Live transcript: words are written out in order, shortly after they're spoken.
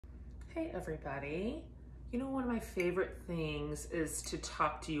Hey everybody. You know, one of my favorite things is to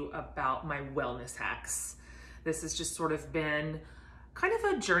talk to you about my wellness hacks. This has just sort of been kind of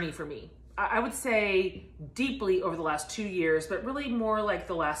a journey for me. I would say deeply over the last 2 years, but really more like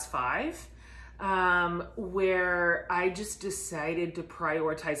the last 5, where I just decided to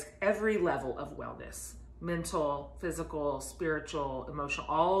prioritize every level of wellness: mental, physical, spiritual, emotional,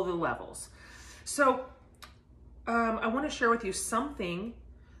 all the levels. So I want to share with you something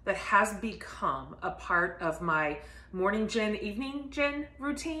that has become a part of my morning Jen, evening Jen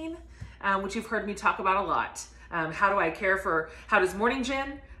routine, which you've heard me talk about a lot. How does morning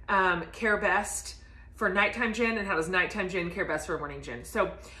Jen care best for nighttime Jen, and how does nighttime Jen care best for morning Jen?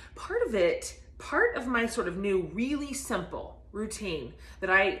 So part of my sort of new, really simple routine that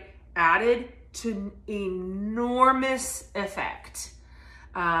I added to enormous effect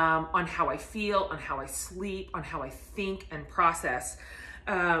on how I feel, on how I sleep, on how I think and process,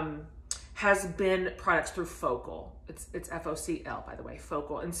 has been products through FOCL. It's FOCL, by the way,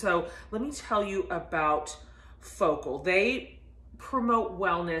 FOCL. And so let me tell you about FOCL. They promote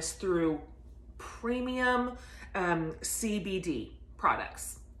wellness through premium CBD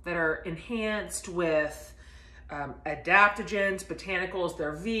products that are enhanced with adaptogens, botanicals.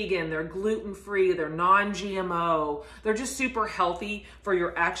 They're vegan, they're gluten-free, they're non-GMO. They're just super healthy for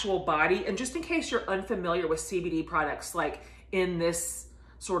your actual body. And just in case you're unfamiliar with CBD products, like in this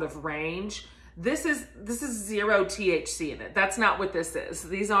sort of range, this is zero THC in it. That's not what this is.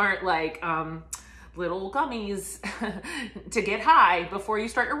 These aren't like little gummies to get high before you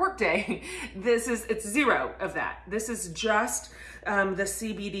start your workday. It's zero of that. This is just the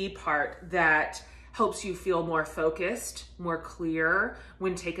CBD part that helps you feel more focused, more clear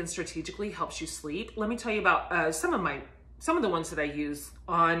when taken strategically, helps you sleep. Let me tell you about some of the ones that I use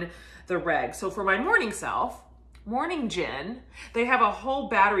on the reg. So for my morning self, morning Jen, they have a whole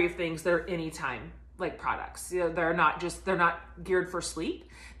battery of things that are anytime like products. You know, they're not geared for sleep.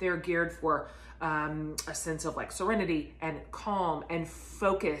 They're geared for a sense of like serenity and calm and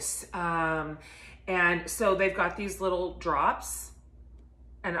focus. And so they've got these little drops,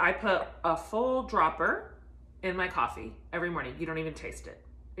 and I put a full dropper in my coffee every morning. You don't even taste it.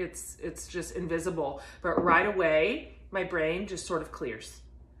 It's just invisible, but right away, my brain just sort of clears.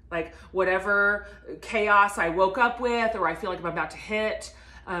 Like whatever chaos I woke up with, or I feel like I'm about to hit,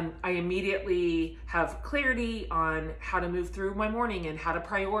 I immediately have clarity on how to move through my morning and how to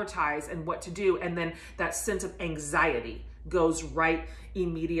prioritize and what to do. And then that sense of anxiety goes right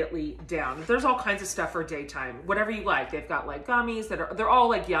immediately down. There's all kinds of stuff for daytime, whatever you like. They've got like gummies they're all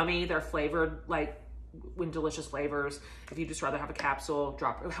like yummy. They're flavored like with delicious flavors. If you just rather have a capsule,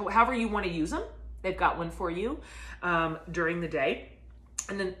 however you want to use them, they've got one for you during the day.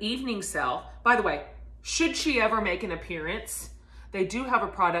 And then evening self, by the way, should she ever make an appearance, they do have a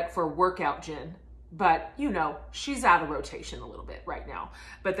product for workout Jen, but you know, she's out of rotation a little bit right now.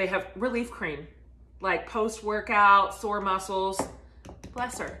 But they have relief cream, like post-workout, sore muscles.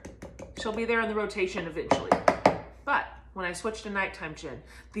 Bless her. She'll be there in the rotation eventually. But when I switch to nighttime Jen,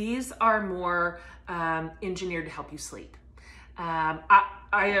 these are more engineered to help you sleep. I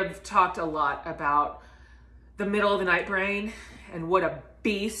have talked a lot about the middle of the night brain and what a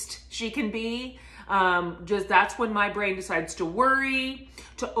beast she can be. Just that's when my brain decides to worry,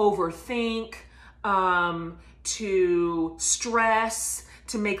 to overthink, to stress,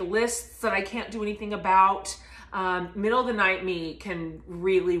 to make lists that I can't do anything about. Middle of the night me can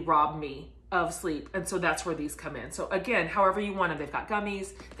really rob me of sleep. And so that's where these come in. So again, however you want them, they've got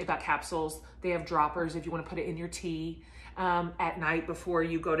gummies, they've got capsules, they have droppers if you want to put it in your tea at night before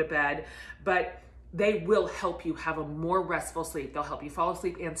you go to bed. But they will help you have a more restful sleep. They'll help you fall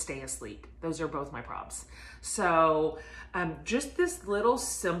asleep and stay asleep. Those are both my probs. So just this little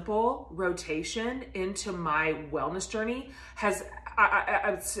simple rotation into my wellness journey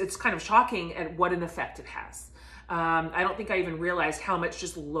it's kind of shocking at what an effect it has. I don't think I even realized how much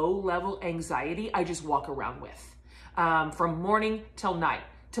just low-level anxiety I just walk around with from morning till night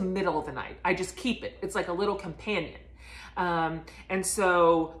to middle of the night. I just keep it. It's like a little companion. And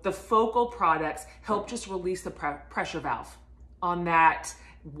so the FOCL products help just release the pressure valve on that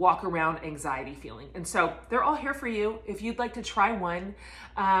walk around anxiety feeling. And so they're all here for you. If you'd like to try one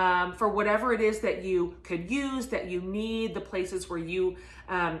for whatever it is that you could use, that you need, the places where you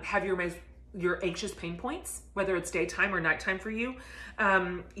have your anxious pain points, whether it's daytime or nighttime for you.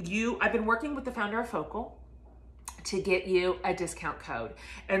 I've been working with the founder of FOCL to get you a discount code.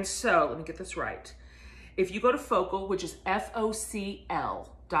 And so let me get this right. If you go to FOCL, which is FOCL.com,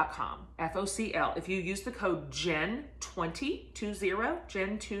 FOCL, if you use the code GEN20,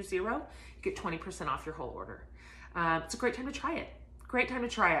 Gen20, you get 20% off your whole order. It's a great time to try it. great time to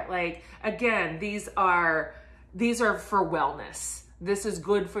try it. Like, again, these are for wellness. This is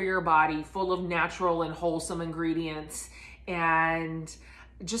good for your body, full of natural and wholesome ingredients, and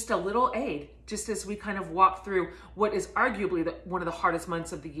just a little aid, just as we kind of walk through what is arguably one of the hardest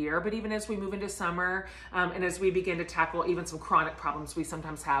months of the year, but even as we move into summer, and as we begin to tackle even some chronic problems we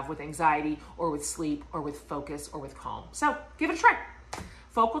sometimes have with anxiety or with sleep or with focus or with calm. So give it a try.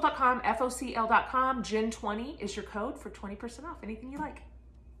 FOCL.com, FOCL.com, Jen20 is your code for 20% off anything you like.